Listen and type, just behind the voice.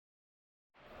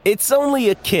It's only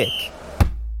a kick,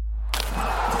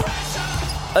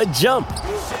 a jump,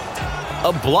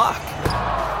 a block.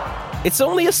 It's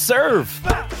only a serve.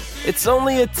 It's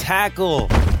only a tackle,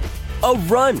 a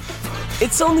run.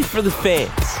 It's only for the fans.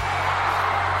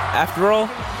 After all,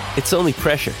 it's only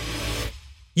pressure.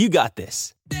 You got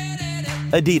this.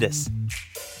 Adidas.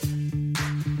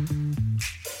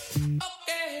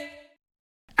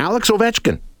 Alex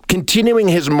Ovechkin, continuing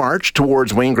his march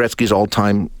towards Wayne Gretzky's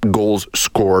all-time goals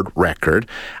scored record.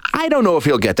 I don't know if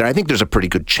he'll get there. I think there's a pretty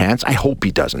good chance. I hope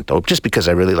he doesn't, though, just because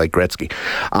I really like Gretzky.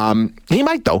 He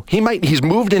might, though. He might. He's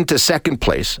moved into second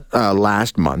place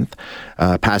last month,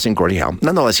 passing Gordie Howe.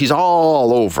 Nonetheless, he's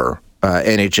all over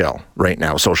NHL right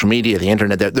now. Social media, the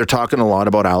internet, they're talking a lot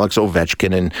about Alex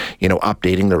Ovechkin and,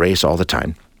 updating the race all the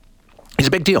time. He's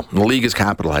a big deal. The league is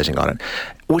capitalizing on it,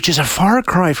 which is a far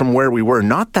cry from where we were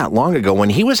not that long ago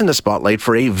when he was in the spotlight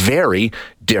for a very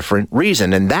different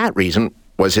reason. And that reason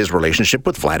was his relationship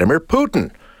with Vladimir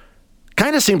Putin.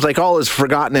 Kind of seems like all is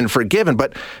forgotten and forgiven,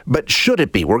 but should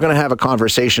it be? We're going to have a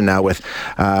conversation now with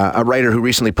a writer who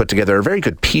recently put together a very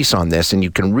good piece on this, and you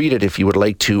can read it if you would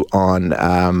like to on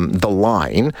The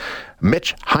Line.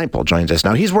 Mitch Heimel joins us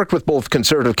now. He's worked with both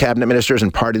Conservative cabinet ministers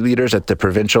and party leaders at the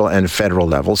provincial and federal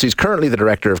levels. He's currently the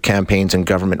Director of Campaigns and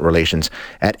Government Relations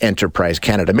at Enterprise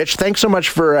Canada. Mitch, thanks so much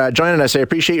for joining us. I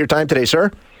appreciate your time today,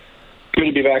 sir. Good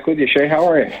to be back with you, Shay. How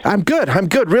are you? I'm good,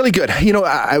 really good.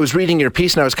 I was reading your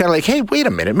piece and I was kind of like, hey, wait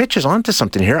a minute, Mitch is onto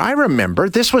something here. I remember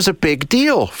this was a big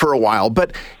deal for a while,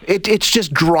 but it's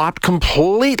just dropped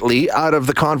completely out of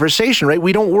the conversation, right?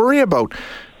 We don't worry about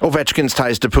Ovechkin's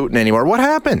ties to Putin anymore. What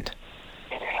happened?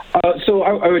 So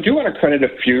I do want to credit a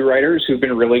few writers who've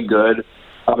been really good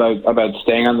about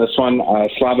staying on this one.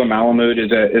 Slava Malamud is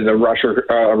a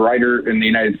writer in the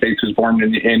United States who's born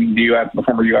in the U.S., the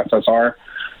former USSR.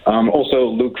 Also,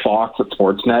 Luke Fox at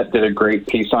Sportsnet did a great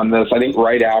piece on this. I think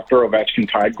right after Ovechkin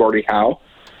tied Gordie Howe.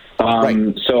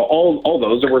 Right. So all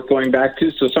those are worth going back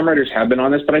to. So some writers have been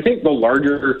on this, but I think the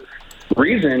larger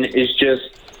reason is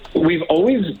just we've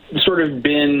always sort of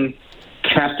been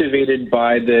captivated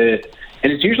by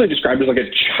and it's usually described as like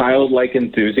a childlike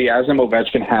enthusiasm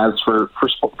Ovechkin has for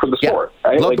the sport.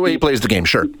 Right? Love the way he plays the game,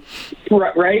 sure.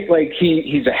 Right? Like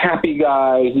he's a happy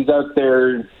guy. He's out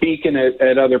there beaking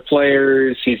at other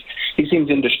players. He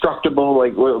seems indestructible.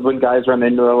 Like when guys run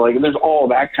into him, like there's all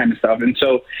that kind of stuff. And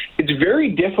so it's very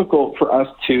difficult for us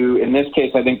to, in this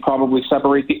case, I think probably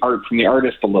separate the art from the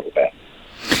artist a little bit.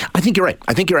 I think you're right.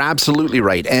 I think you're absolutely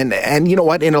right. And you know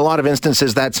what? In a lot of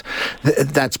instances, that's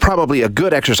probably a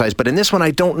good exercise. But in this one, I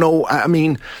don't know. I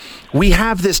mean, we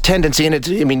have this tendency,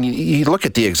 and you look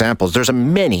at the examples. There's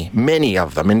many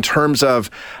of them in terms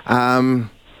of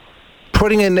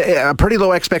putting in pretty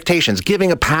low expectations,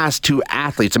 giving a pass to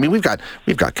athletes. I mean, we've got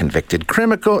convicted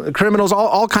criminals,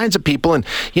 all kinds of people, and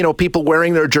people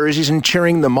wearing their jerseys and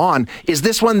cheering them on. Is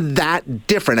this one that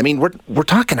different? I mean, we're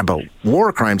talking about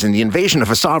war crimes and the invasion of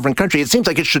a sovereign country. It seems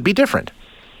like it should be different.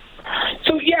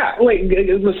 So yeah,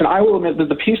 listen, I will admit that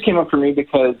the piece came up for me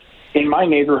because in my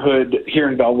neighborhood here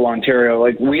in Belleville, Ontario,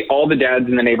 all the dads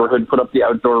in the neighborhood put up the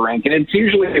outdoor rink, and it's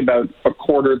usually about a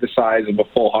quarter the size of a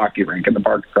full hockey rink in the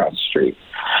park across the street.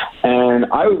 And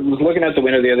I was looking out the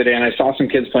window the other day, and I saw some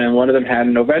kids playing. One of them had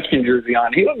an Ovechkin jersey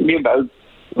on. He looked to be about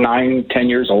 9-10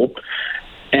 years old.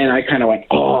 And I kind of went,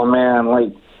 oh, man,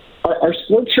 our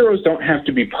sports heroes don't have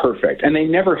to be perfect, and they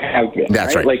never have been.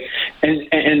 That's right.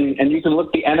 And you can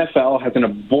look, the NFL has an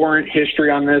abhorrent history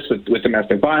on this with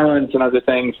domestic violence and other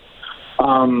things.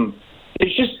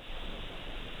 It's just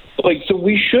so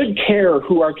we should care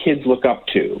who our kids look up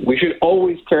to. We should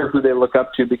always care who they look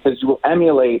up to because you will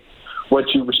emulate what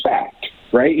you respect,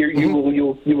 right? You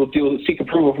will seek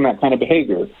approval from that kind of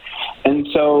behavior. And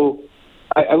so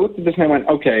I looked at this and I went,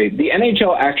 okay, the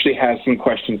NHL actually has some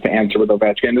questions to answer with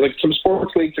Ovechkin. Some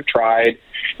sports leagues have tried.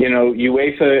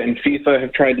 UEFA and FIFA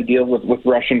have tried to deal with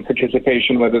Russian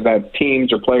participation, whether that's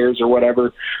teams or players or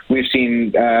whatever. We've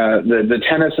seen the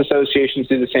tennis associations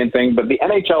do the same thing, but the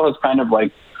NHL is kind of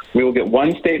we will get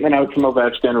one statement out from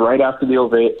Ovechkin right after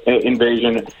the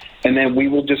invasion, and then we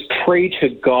will just pray to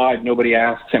God nobody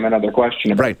asks him another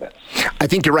question about this. I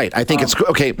think you're right. I think it's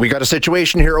okay. We got a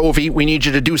situation here, Ovi. We need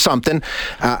you to do something.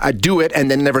 Do it,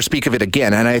 and then never speak of it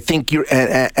again. And I think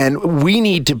and we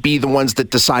need to be the ones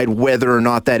that decide whether or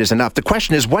not that is enough. The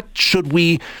question is, what do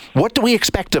we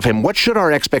expect of him? What should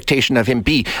our expectation of him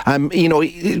be?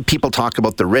 People talk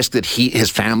about the risk that his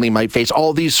family might face.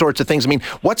 All these sorts of things. I mean,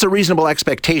 what's a reasonable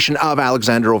expectation of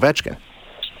Alexander Ovechkin?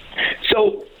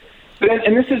 So,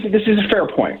 and this is a fair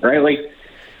point, right?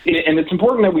 and it's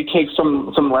important that we take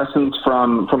some lessons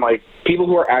from like people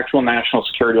who are actual national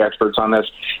security experts on this,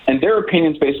 and their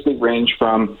opinions basically range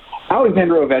from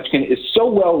Alexander Ovechkin is so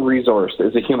well resourced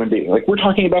as a human being. Like, we're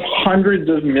talking about hundreds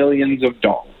of millions of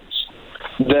dollars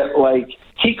that, like,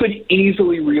 he could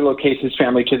easily relocate his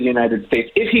family to the United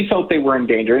States if he felt they were in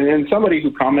danger. And somebody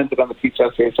who commented on the piece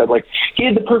yesterday said, like, he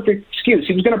had the perfect excuse.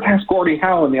 He was going to pass Gordie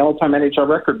Howe in the all-time NHL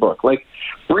record book. Like,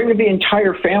 bring the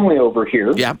entire family over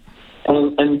here. Yeah.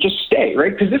 And just stay,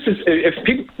 right? Because this is, if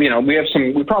people, we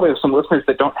probably have some listeners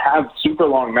that don't have super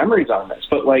long memories on this,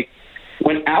 but, like,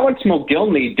 when Alex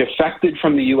Mogilny defected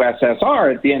from the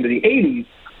USSR at the end of the 80s,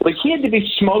 like, he had to be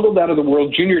smuggled out of the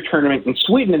World Junior Tournament in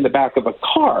Sweden in the back of a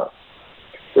car.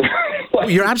 Like,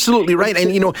 you're absolutely right.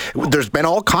 And, there's been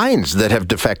all kinds that have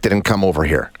defected and come over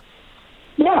here.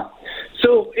 Yeah.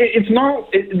 So it's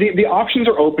not, the options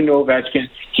are open to Ovechkin.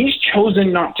 He's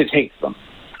chosen not to take them.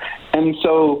 And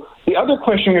so the other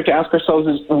question we have to ask ourselves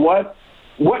is what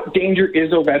danger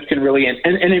is Ovechkin really in?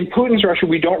 And in Putin's Russia,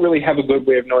 we don't really have a good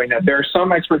way of knowing that. There are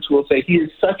some experts who will say he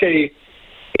is such a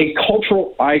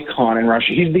cultural icon in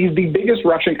Russia. He's the biggest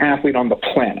Russian athlete on the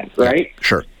planet, right? Yeah,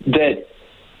 sure. That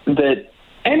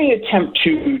any attempt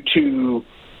to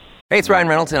Hey, it's Ryan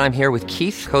Reynolds, and I'm here with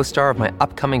Keith, co-star of my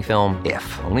upcoming film,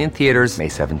 If, only in theaters May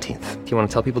 17th. Do you want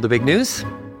to tell people the big news?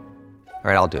 All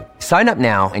right, I'll do it. Sign up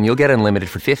now and you'll get unlimited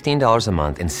for $15 a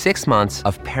month and 6 months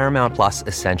of Paramount Plus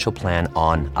Essential Plan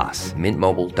on us.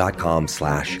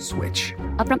 MintMobile.com/switch.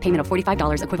 Upfront payment of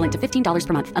 $45 equivalent to $15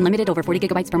 per month. Unlimited over 40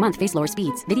 gigabytes per month. Face lower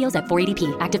speeds. Videos at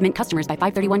 480p. Active Mint customers by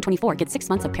 531.24 get 6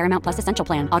 months of Paramount Plus Essential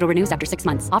Plan. Auto renews after 6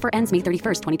 months. Offer ends May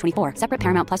 31st, 2024. Separate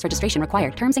Paramount Plus registration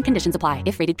required. Terms and conditions apply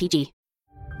if rated PG.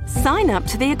 Sign up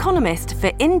to The Economist for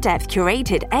in-depth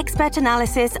curated expert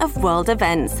analysis of world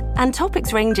events and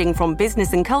topics ranging from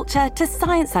business and culture to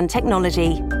science and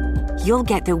technology. You'll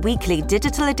get the weekly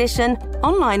digital edition,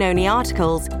 online-only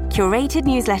articles, curated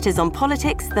newsletters on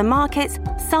politics, the markets,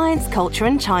 science, culture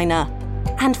and China,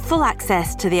 and full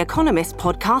access to The Economist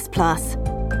Podcast Plus.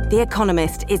 The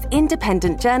Economist is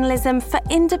independent journalism for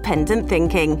independent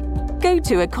thinking. Go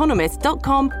to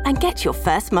economist.com and get your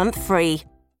first month free.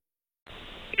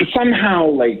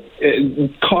 Somehow,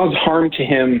 cause harm to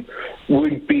him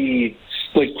would be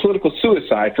like political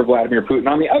suicide for Vladimir Putin.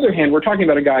 On the other hand, we're talking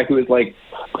about a guy who is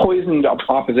poisoned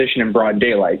opposition in broad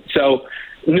daylight. So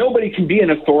nobody can be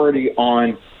an authority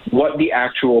on what the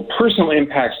actual personal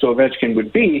impacts to Ovechkin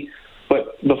would be.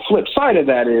 But the flip side of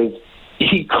that is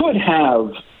he could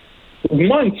have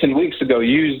months and weeks ago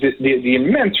used the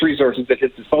immense resources at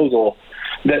his disposal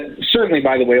that certainly,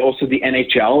 by the way, also the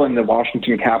NHL and the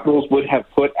Washington Capitals would have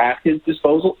put at his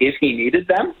disposal if he needed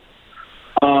them.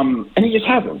 And he just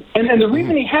hasn't. And the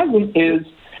reason he hasn't is,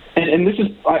 and this is,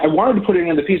 I wanted to put it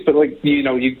in the piece, but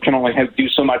you can only do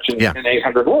so much in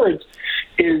 800 words,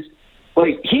 is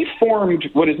he formed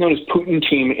what is known as Putin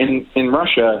team in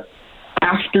Russia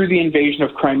after the invasion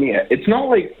of Crimea. It's not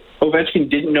like Ovechkin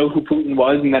didn't know who Putin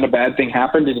was and then a bad thing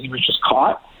happened and he was just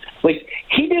caught.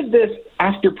 He did this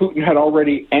after Putin had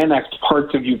already annexed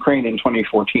parts of Ukraine in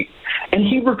 2014. And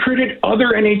he recruited other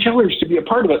NHLers to be a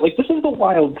part of it. This is the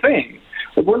wild thing.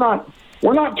 We're not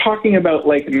talking about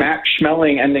Max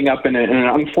Schmeling ending up in an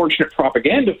unfortunate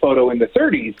propaganda photo in the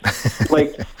 30s.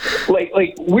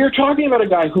 We're talking about a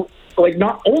guy who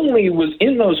not only was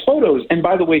in those photos, and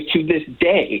by the way, to this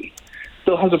day,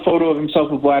 still has a photo of himself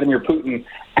with Vladimir Putin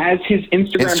as his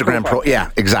Instagram profile.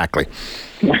 Yeah, exactly.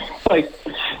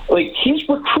 He's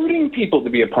recruiting people to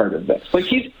be a part of this.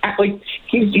 He's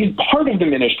part of the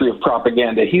Ministry of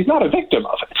Propaganda. He's not a victim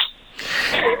of it.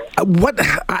 What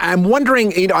I'm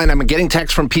wondering, and I'm getting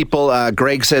texts from people.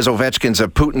 Greg says Ovechkin's a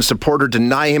Putin supporter.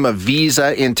 Deny him a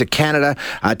visa into Canada.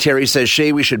 Terry says,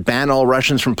 Shay, we should ban all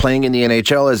Russians from playing in the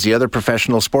NHL as the other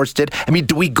professional sports did. I mean,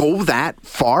 do we go that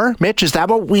far, Mitch? Is that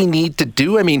what we need to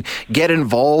do? I mean, get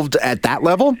involved at that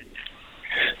level?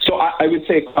 So I would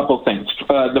say a couple things.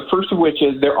 The first of which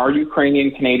is there are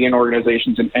Ukrainian Canadian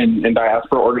organizations and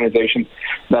diaspora organizations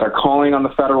that are calling on the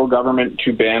federal government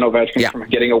to ban Ovechkin from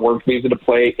getting a work visa to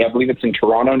play. I believe it's in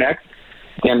Toronto next,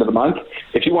 at the end of the month.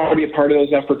 If you want to be a part of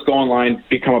those efforts, go online,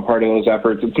 become a part of those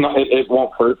efforts. It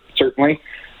won't hurt, certainly.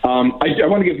 I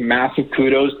want to give massive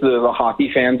kudos to the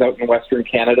hockey fans out in Western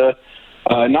Canada.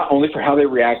 Not only for how they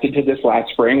reacted to this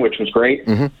last spring, which was great,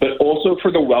 but also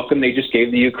for the welcome they just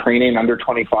gave the Ukrainian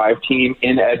under-25 team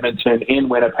in Edmonton, in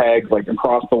Winnipeg,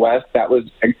 across the West. That was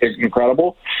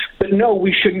incredible. But no,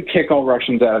 we shouldn't kick all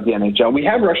Russians out of the NHL. We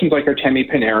have Russians like Artemi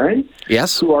Panarin,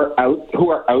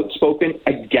 who are outspoken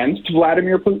against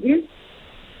Vladimir Putin,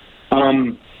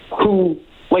 who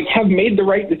have made the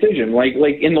right decision. Like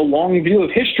in the long view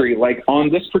of history, like on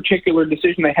this particular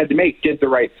decision they had to make, did the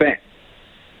right thing.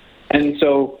 And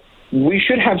so we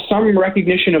should have some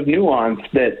recognition of nuance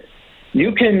that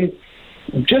you can,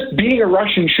 just being a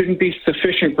Russian shouldn't be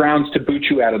sufficient grounds to boot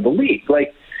you out of the league.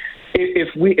 Like,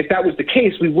 if that was the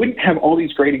case, we wouldn't have all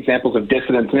these great examples of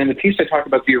dissidents. And in the piece I talked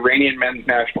about the Iranian men's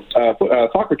national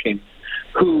soccer team,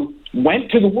 who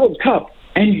went to the World Cup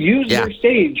and used their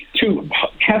stage to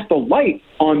cast a light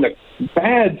on the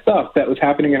bad stuff that was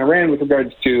happening in Iran with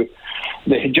regards to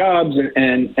the hijabs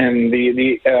and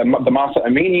the Masa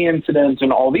Amini incidents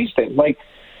and all these things. Like,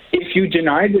 if you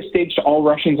deny the stage to all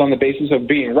Russians on the basis of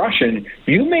being Russian,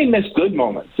 you may miss good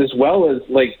moments as well as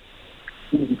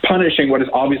punishing what is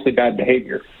obviously bad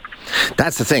behavior.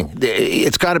 That's the thing.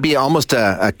 It's got to be almost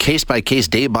a case-by-case,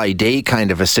 day-by-day kind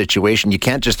of a situation. You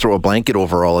can't just throw a blanket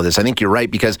over all of this. I think you're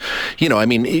right because, you're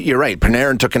right.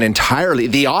 Panarin took an entirely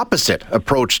the opposite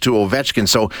approach to Ovechkin.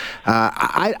 So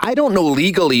I don't know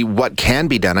legally what can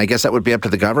be done. I guess that would be up to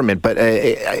the government. But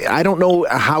I don't know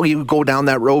how you go down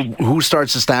that road. Who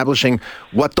starts establishing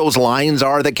what those lines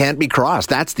are that can't be crossed?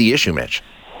 That's the issue, Mitch.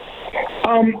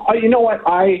 You know what?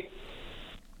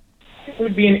 It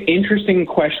would be an interesting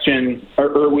question,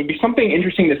 or would be something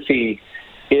interesting to see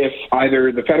if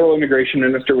either the federal immigration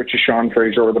minister, which is Sean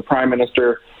Fraser, or the prime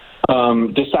minister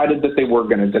decided that they were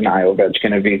going to deny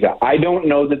Ovechkin a visa. I don't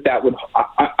know that would...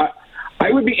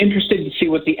 I would be interested to see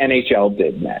what the NHL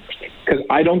did next, because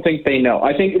I don't think they know.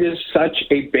 I think it is such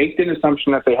a baked-in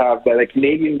assumption that they have that a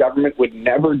Canadian government would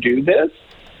never do this,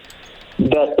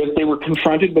 that if they were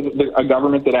confronted with a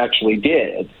government that actually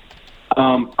did...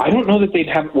 I don't know that they'd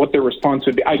have what their response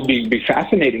would be. It'd be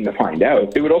fascinating to find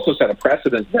out. It would also set a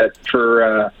precedent that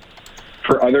for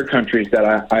other countries that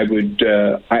I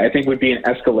think would be an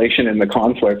escalation in the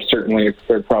conflict, certainly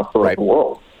across the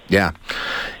world. Yeah,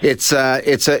 it's an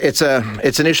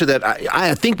issue that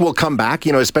I think will come back.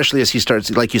 Especially as he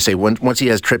starts, like you say, once he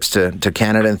has trips to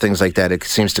Canada and things like that, it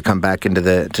seems to come back into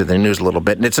the news a little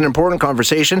bit. And it's an important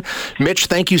conversation. Mitch,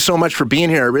 thank you so much for being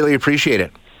here. I really appreciate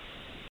it.